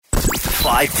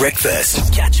5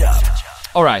 Breakfast. Catch up.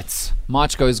 All right,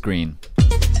 March goes green.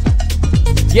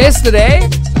 Yesterday,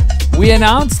 we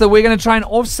announced that we're going to try and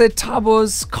offset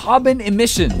Thabo's carbon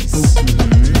emissions.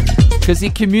 Because he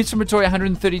commutes from Pretoria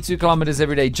 132 kilometers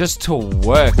every day just to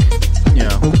work. Yeah.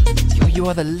 You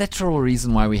are the literal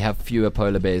reason why we have fewer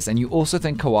polar bears. And you also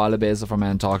think koala bears are from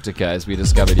Antarctica, as we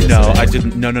discovered yesterday. No, I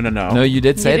didn't. No. No, you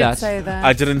did say that.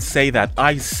 I didn't say that.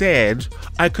 I said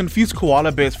I confused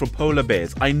koala bears for polar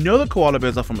bears. I know the koala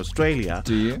bears are from Australia.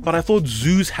 Do you? But I thought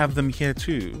zoos have them here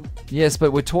too. Yes,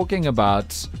 but we're talking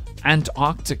about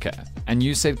Antarctica. And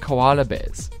you said koala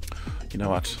bears. You know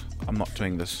what? I'm not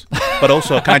doing this. But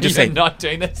also, can I just say... You're not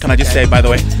doing this? Can I just say, by the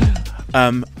way...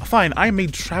 fine, I may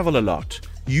travel a lot.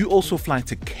 You also fly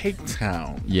to Cape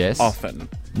Town. Yes. Often.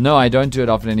 No, I don't do it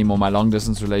often anymore. My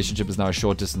long-distance relationship is now a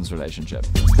short-distance relationship.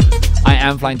 I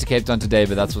am flying to Cape Town today,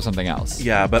 but that's for something else.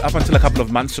 Yeah, but up until a couple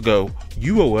of months ago,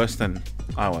 you were worse than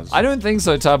I was. I don't think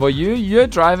so, Thabo. You're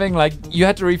driving like... You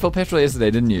had to refill petrol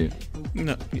yesterday, didn't you?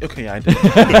 No, okay, I did.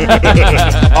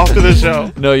 After the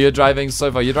show. No, you're driving so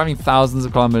far. You're driving thousands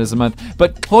of kilometers a month.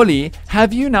 But, Holly,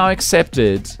 have you now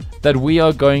accepted that we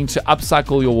are going to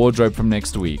upcycle your wardrobe from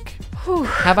next week?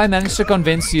 Have I managed to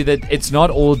convince you that it's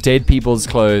not all dead people's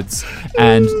clothes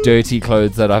and dirty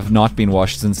clothes that have not been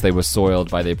washed since they were soiled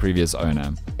by their previous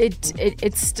owner?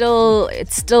 It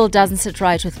still doesn't sit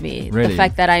right with me. Really? The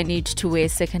fact that I need to wear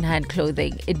secondhand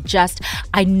clothing.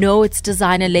 I know it's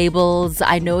designer labels.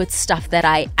 I know it's stuff that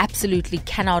I absolutely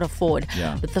cannot afford.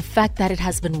 Yeah. But the fact that it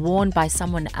has been worn by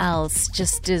someone else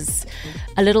just is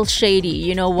a little shady.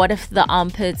 You know, what if the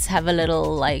armpits have a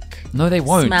little No, they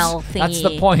won't. smell thingy? That's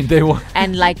the point. They won't.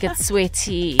 And it's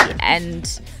sweaty and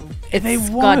They it's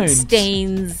won't. got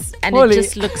stains and Holly. it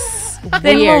just looks weird.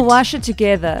 Then we'll wash it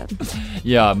together.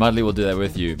 Yeah, Mudley will do that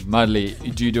with you. Mudley,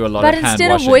 do you do a lot But of hand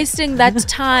instead washing? of wasting that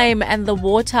time and the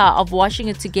water of washing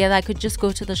it together, I could just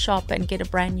go to the shop and get a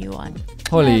brand new one.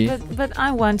 Holly, Yeah, but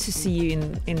I want to see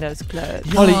you in those clothes.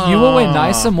 Holly, you will wear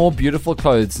nicer, more beautiful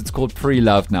clothes. It's called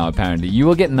pre-loved now, apparently. You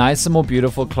will get nicer, more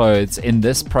beautiful clothes in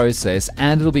this process,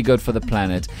 and it'll be good for the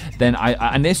planet. Then,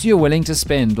 unless you're willing to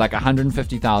spend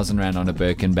 150,000 rand on a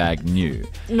Birkin bag new.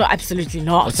 No, absolutely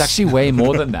not. It's actually way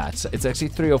more than that. It's actually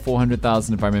 300,000 or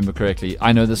 400,000 if I remember correctly.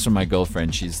 I know this from my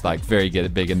girlfriend. She's very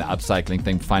big in the upcycling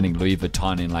thing, finding Louis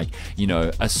Vuitton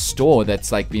in a store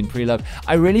that's been pre-loved.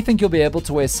 I really think you'll be able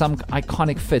to wear some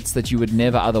iconic fits that you would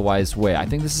never otherwise wear. I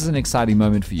think this is an exciting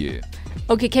moment for you.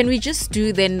 Okay, can we just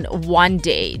do then one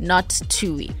day, not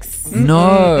 2 weeks?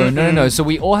 No. So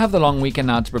we all have the long weekend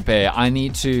now to prepare. I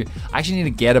actually need to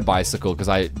get a bicycle because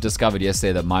I discovered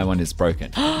yesterday that my one is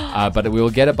broken. But we will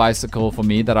get a bicycle for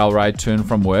me that I'll ride to and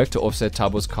from work to offset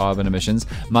Thabo's carbon emissions.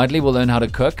 Mudley will learn how to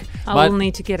cook. I will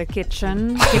need to get a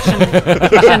kitchen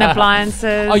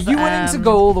appliances. Are you willing to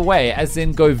go all the way, as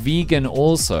in go vegan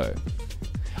also?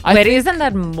 But isn't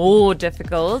that more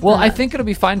difficult? Well, I think it'll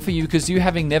be fine for you because you,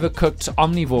 having never cooked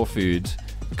omnivore food,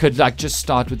 could just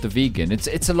start with the vegan.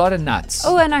 It's a lot of nuts.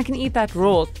 Oh, and I can eat that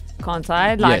raw, can't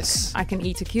I? Yes. I can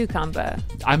eat a cucumber.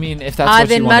 I mean, if that's what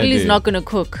then you want to do. Madeli's not going to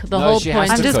cook. The No, whole she has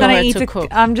point to is cook.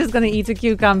 I'm just gonna eat a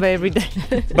cucumber every day.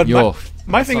 But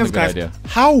my That's thing not is, a good guys, idea.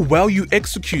 how well you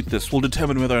execute this will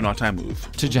determine whether or not I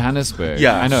move. To Johannesburg.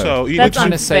 Yeah, I know. so you We're need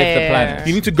trying to- to save the unfair. planet.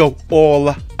 You need to go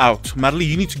all out. Madeline,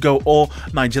 you need to go all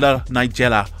Nigella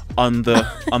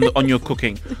on your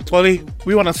cooking. Wally,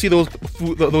 we want to see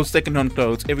those second-hand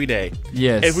clothes every day.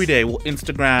 Yes. Every day. We'll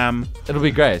Instagram. It'll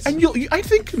be great. And I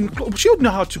think she'll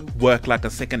know how to work like a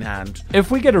second-hand.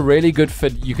 If we get a really good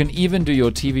fit, you can even do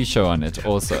your TV show on it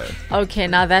also. Okay,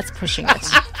 now that's pushing it.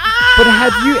 But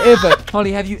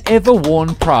Holly, have you ever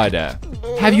worn Prada?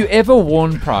 Have you ever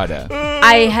worn Prada?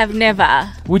 I have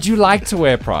never. Would you like to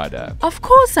wear Prada? Of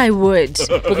course I would.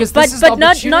 Because but this is but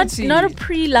not opportunity. not a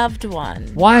pre-loved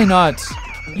one. Why not?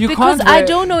 You Because can't I wear-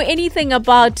 don't know anything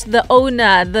about the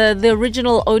owner, the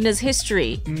original owner's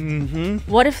history. Mm-hmm.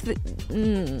 What if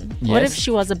what if Yes.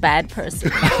 she was a bad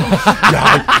person?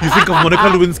 Yeah, you think of Monica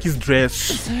Lewinsky's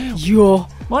dress. Yo.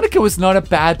 Monica was not a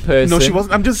bad person. No, she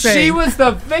wasn't. I'm just saying. She was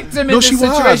the victim in No, this she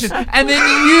was. situation. And then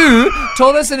you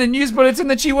told us in a news bulletin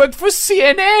that she worked for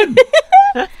CNN.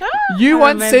 You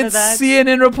once said remember that.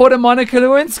 CNN reporter Monica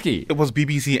Lewinsky. It was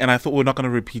BBC, and I thought we're not going to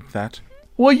repeat that.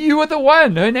 Well, you were the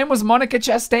one. Her name was Monica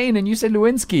Chastain, and you said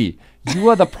Lewinsky. You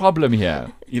are the problem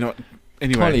here.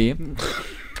 Anyway.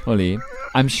 Holly,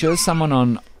 I'm sure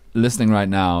someone listening right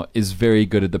now is very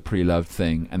good at the pre-loved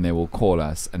thing, and they will call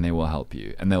us and they will help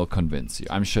you and they'll convince you.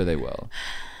 I'm sure they will.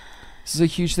 This is a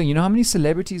huge thing. You know how many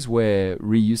celebrities wear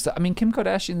reused? I mean, Kim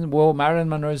Kardashian wore Marilyn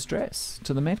Monroe's dress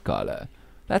to the Met Gala.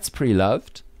 That's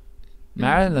pre-loved.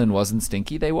 Marilyn wasn't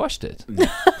stinky. They washed it.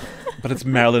 But it's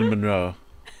Marilyn Monroe.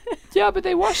 Yeah, but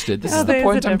they washed it. This Oh, is the there's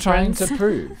point a I'm trying to difference.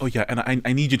 prove. Oh yeah, and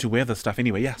I need you to wear this stuff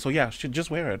anyway. Yeah, so yeah, should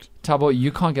just wear it. Thabo,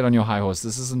 you can't get on your high horse.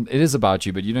 It is about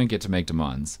you, but you don't get to make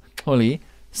demands. Holly,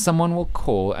 someone will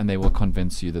call and they will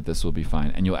convince you that this will be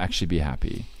fine and you'll actually be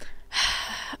happy.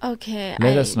 Okay.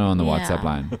 Let us know on the WhatsApp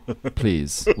line.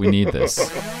 Please. We need this.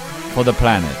 For the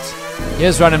planet.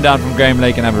 Here's Run Him Down from Graham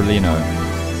Lake and Abrolino.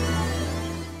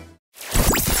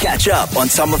 Catch up on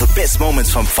some of the best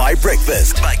moments from 5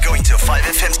 Breakfast by going to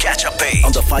 5FM's catch-up page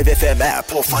on the 5FM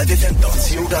app or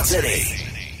 5FM.co.za.